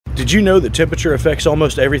Did you know that temperature affects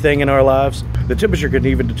almost everything in our lives? The temperature can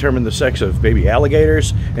even determine the sex of baby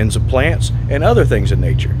alligators and some plants and other things in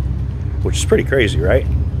nature, which is pretty crazy, right?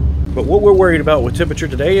 But what we're worried about with temperature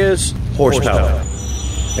today is horsepower.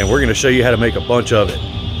 And we're going to show you how to make a bunch of it.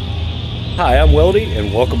 Hi, I'm 𝙎𝙏𝘼𝙂𝙀𝙎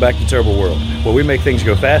and welcome back to Turbo World, where we make things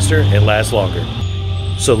go faster and last longer.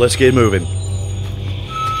 So let's get moving.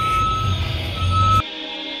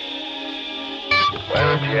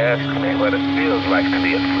 Why don't you ask me what it feels like to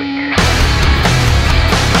be a freak?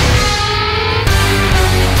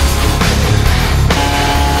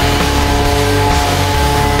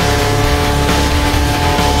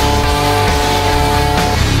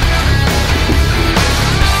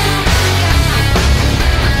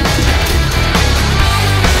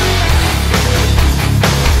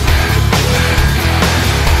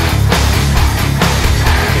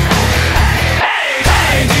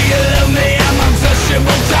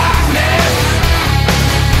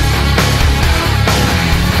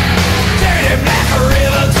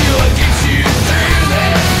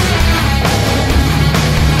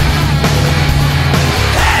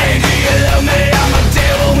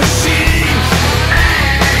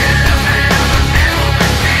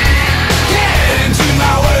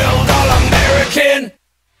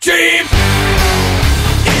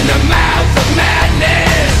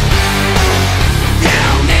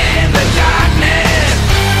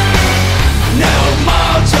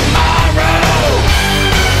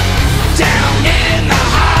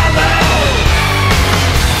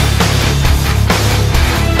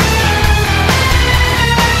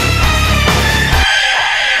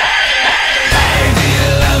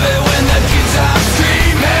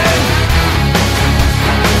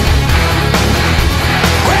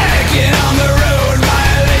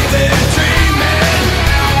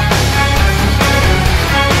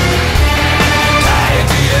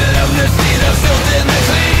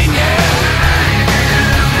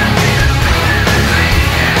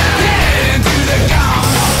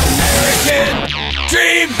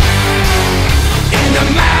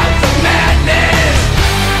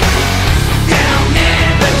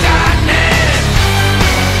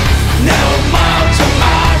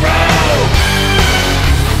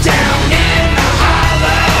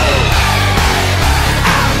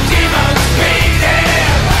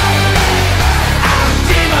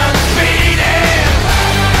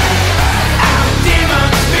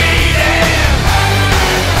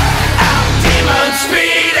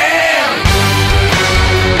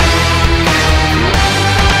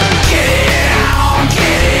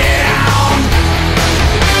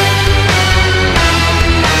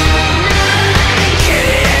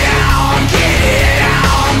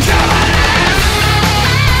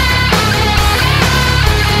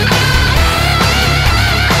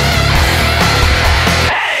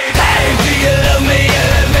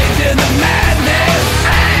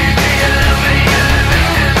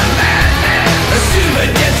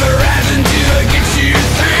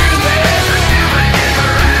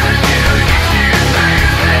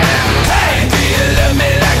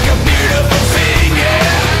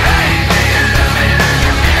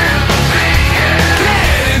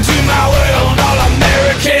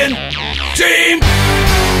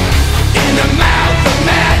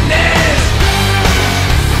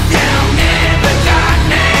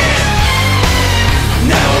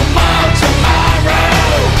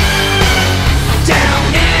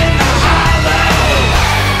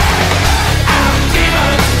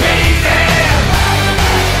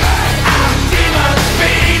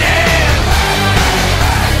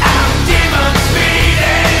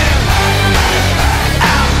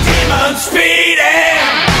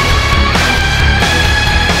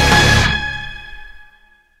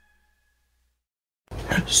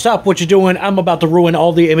 Stop what you're doing. I'm about to ruin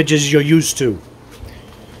all the images you're used to.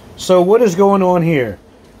 So what is going on here?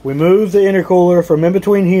 We moved the intercooler from in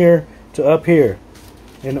between here to up here.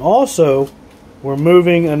 And also, we're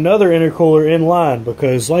moving another intercooler in line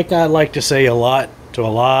because, like I like to say a lot to a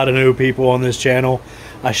lot of new people on this channel,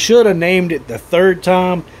 I should have named it the third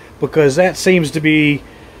time because that seems to be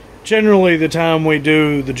generally the time we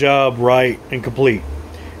do the job right and complete.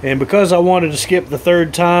 And because I wanted to skip the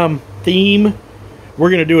third time theme, we're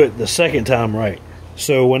going to do it the second time right.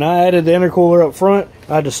 So when I added the intercooler up front,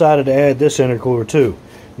 I decided to add this intercooler too.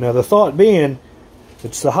 Now the thought being,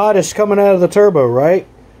 it's the hottest coming out of the turbo, right?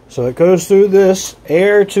 So it goes through this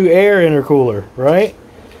air-to-air intercooler, right?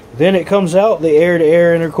 Then it comes out the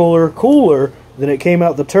air-to-air intercooler cooler than it came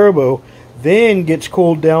out the turbo, then gets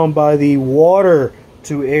cooled down by the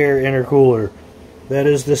water-to-air intercooler. That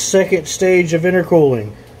is the second stage of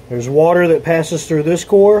intercooling. There's water that passes through this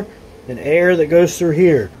core and air that goes through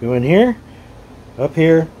here. Go in here. up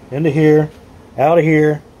here, into here, out of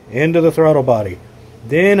here, into the throttle body.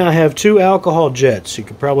 Then I have two alcohol jets. You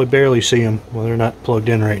can probably barely see them. Well, they're not plugged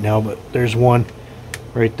in right now, but there's one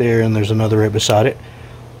right there and there's another right beside it.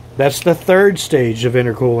 That's the third stage of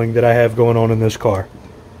intercooling that I have going on in this car.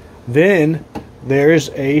 Then there's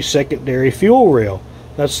a secondary fuel rail.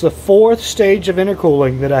 That's the fourth stage of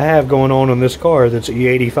intercooling that I have going on this car that's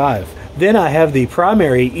E85. Then I have the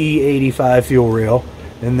primary E85 fuel rail,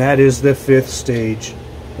 and that is the fifth stage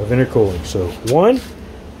of intercooling. So 1,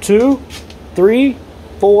 2, 3,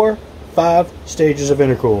 4, 5 stages of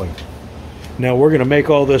intercooling. Now we're going to make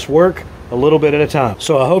all this work a little bit at a time.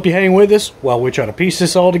 So I hope you hang with us while we try to piece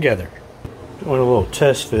this all together. Doing a little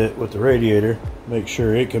test fit with the radiator, make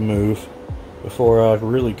sure it can move before I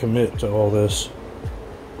really commit to all this.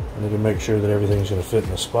 I need to make sure that everything's going to fit in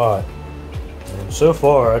the spot. And so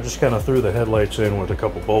far I just kind of threw the headlights in with a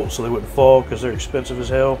couple bolts so they wouldn't fall because they're expensive as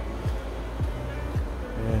hell.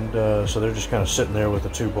 And so they're just kind of sitting there with the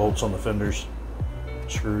 2 bolts on the fenders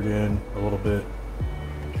screwed in a little bit.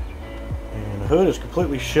 And the hood is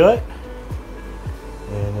completely shut.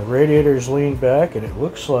 And the radiator is leaned back, and it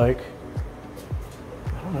looks like,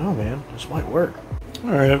 I don't know, man, this might work.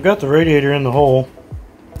 Alright, I've got the radiator in the hole,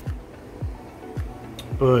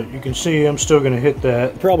 but you can see I'm still going to hit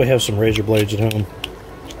that. Probably have some razor blades at home.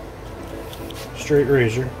 Straight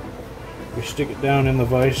razor. We stick it down in the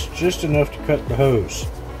vise just enough to cut the hose.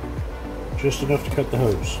 Just enough to cut the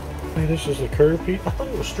hose. Hey, this is the curve piece. I thought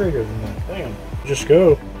it was straighter than that. Damn. Just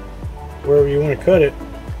go wherever you want to cut it.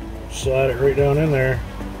 Slide it right down in there.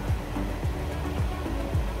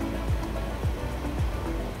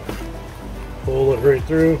 Pull it right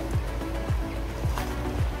through.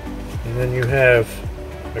 And then you have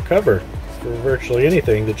a cover for virtually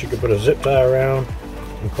anything that you could put a zip tie around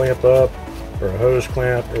and clamp up, or a hose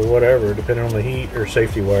clamp, or whatever, depending on the heat or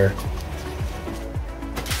safety wire.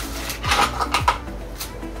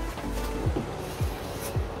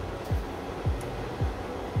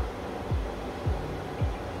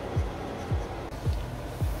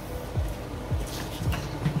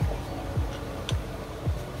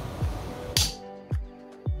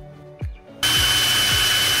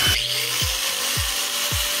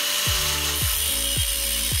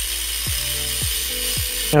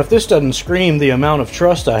 Now, if this doesn't scream the amount of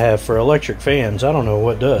trust I have for electric fans, I don't know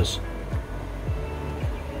what does.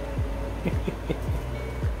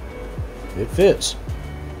 It fits.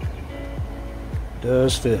 It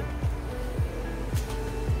does fit.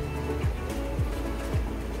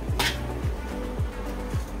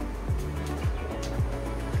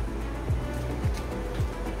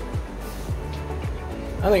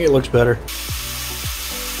 I think it looks better.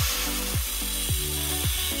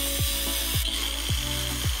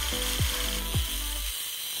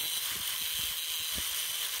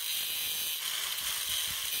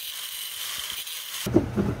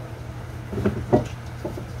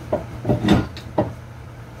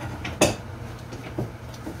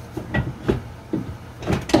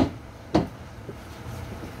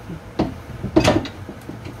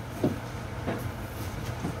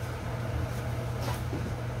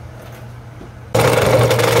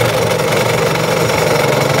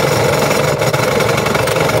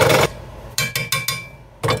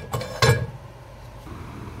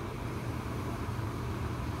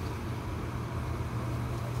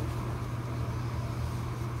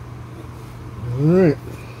 Alright.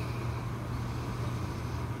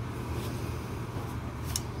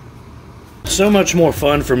 So much more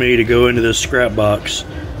fun for me to go into this scrap box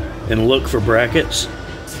and look for brackets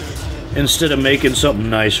instead of making something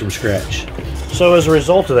nice from scratch. So as a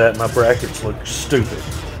result of that, my brackets look stupid.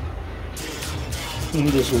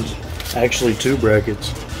 This one's actually 2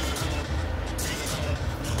 brackets.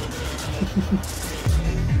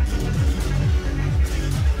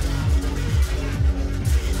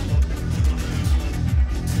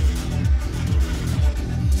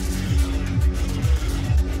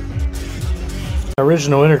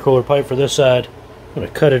 Original intercooler pipe for this side. I'm going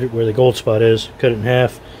to cut it where the gold spot is, cut it in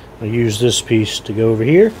half. I'm going to use this piece to go over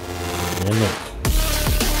here and there.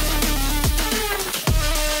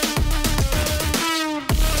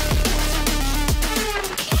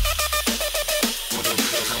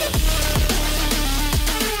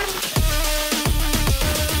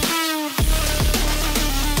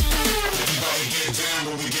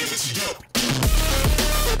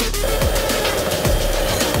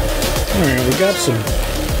 Alright, we got some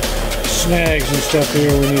snags and stuff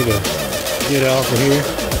here we need to get out of here.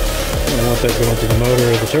 I don't want that going through the motor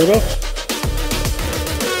or the turbo.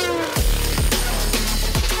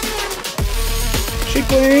 She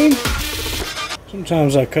clean.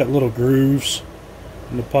 Sometimes I cut little grooves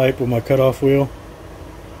in the pipe with my cutoff wheel.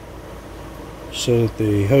 so that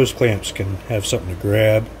the hose clamps can have something to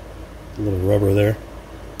grab. A little rubber there.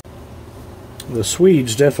 The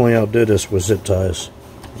Swedes definitely outdid us with zip ties.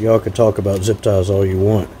 Y'all can talk about zip ties all you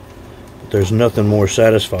want, but there's nothing more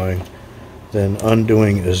satisfying than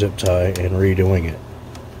undoing a zip tie and redoing it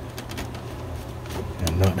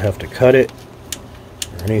and not have to cut it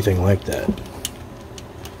or anything like that.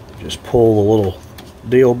 Just pull the little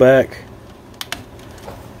deal back,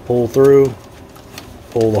 pull through,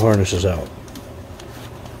 pull the harnesses out.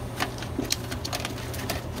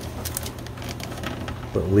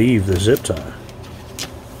 But leave the zip tie.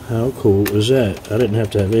 How cool is that? I didn't have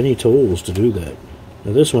to have any tools to do that.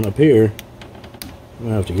 Now this one up here, I'm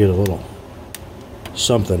gonna have to get a little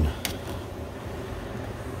something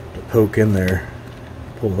to poke in there,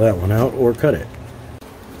 pull that one out, or cut it.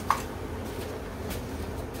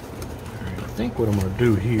 I think what I'm gonna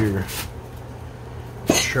do here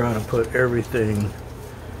is try to put everything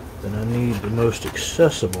that I need the most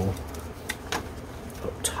accessible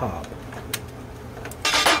up top.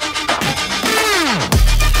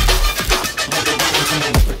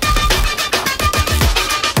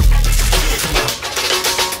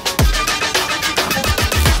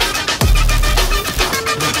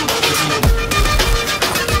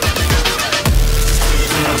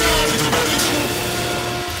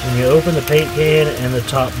 You open the paint can and the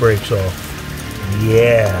top breaks off.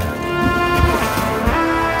 Yeah.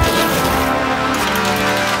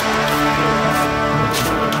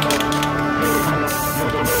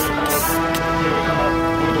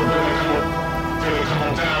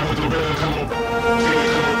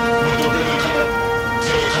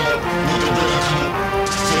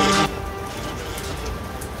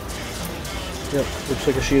 Yep, looks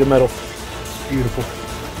like a sheet of metal. Beautiful.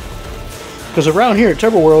 Because around here at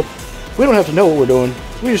Turbo World, we don't have to know what we're doing.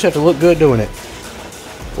 We just have to look good doing it.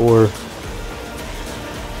 Or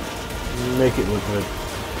make it look good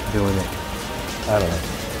doing it. I don't know.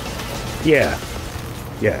 Yeah.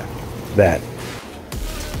 Yeah. That.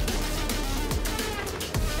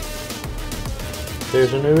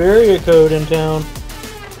 There's a new area code in town.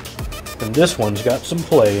 And this one's got some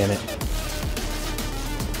play in it.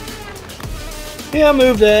 Yeah, I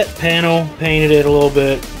moved that panel, painted it a little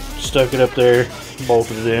bit. Stuck it up there,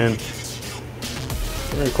 bolted it in.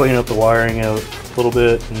 We're going to clean up the wiring out a little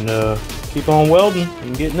bit and keep on welding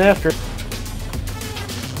and getting after it.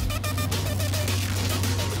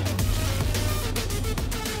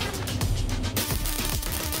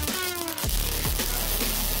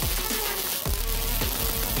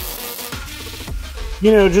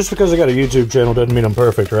 You know, just because I got a YouTube channel doesn't mean I'm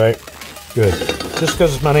perfect, right? Good. Just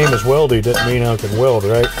because my name is Weldy doesn't mean I can weld,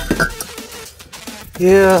 right?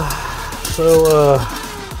 Yeah, so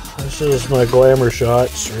this is my glamour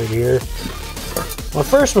shots right here. My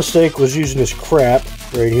first mistake was using this crap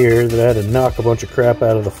right here that I had to knock a bunch of crap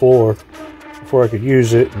out of the floor before I could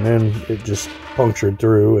use it, and then it just punctured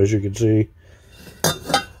through, as you can see.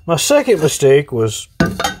 My second mistake was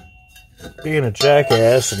being a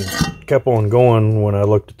jackass and kept on going when I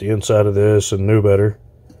looked at the inside of this and knew better.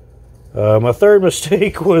 My third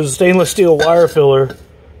mistake was stainless steel wire filler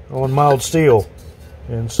on mild steel.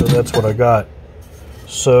 And so that's what I got.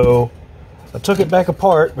 So I took it back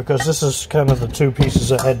apart because this is kind of the two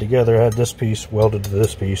pieces I had together. I had this piece welded to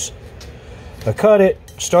this piece. I cut it,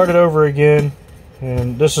 started over again,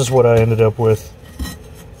 and this is what I ended up with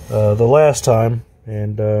the last time.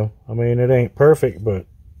 And I mean, it ain't perfect, but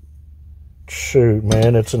shoot,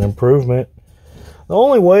 man, it's an improvement. The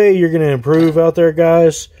only way you're going to improve out there,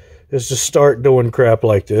 guys, is to start doing crap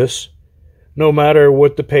like this. No matter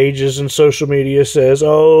what the pages and social media says,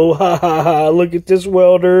 oh, ha ha ha, look at this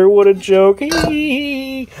welder, what a joke, hee hee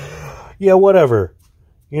hee. Yeah, whatever.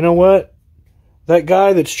 You know what? That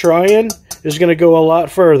guy that's trying is going to go a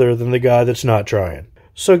lot further than the guy that's not trying.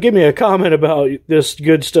 So give me a comment about this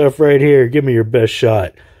good stuff right here. Give me your best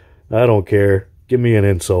shot. I don't care. Give me an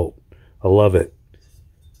insult. I love it.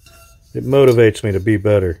 It motivates me to be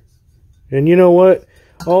better. And you know what?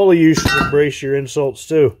 All of you should embrace your insults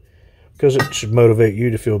too. Because it should motivate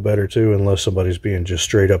you to feel better too, unless somebody's being just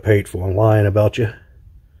straight up hateful and lying about you.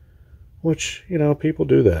 Which, you know, people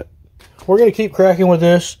do that. We're going to keep cracking with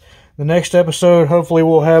this. The next episode, hopefully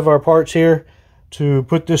we'll have our parts here to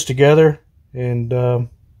put this together. And,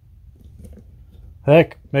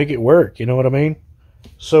 heck, make it work. You know what I mean?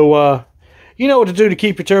 So, you know what to do to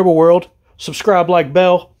keep your Turbo World. Subscribe, like,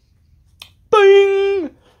 bell.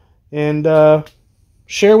 Bing! And,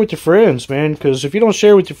 share with your friends, man, because if you don't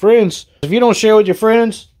share with your friends, I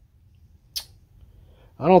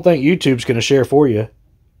don't think YouTube's going to share for you.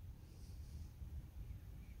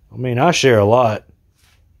 I mean, I share a lot,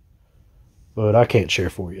 but I can't share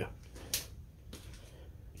for you.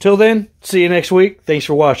 Till then, see you next week. Thanks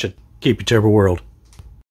for watching. Keep your turbo world.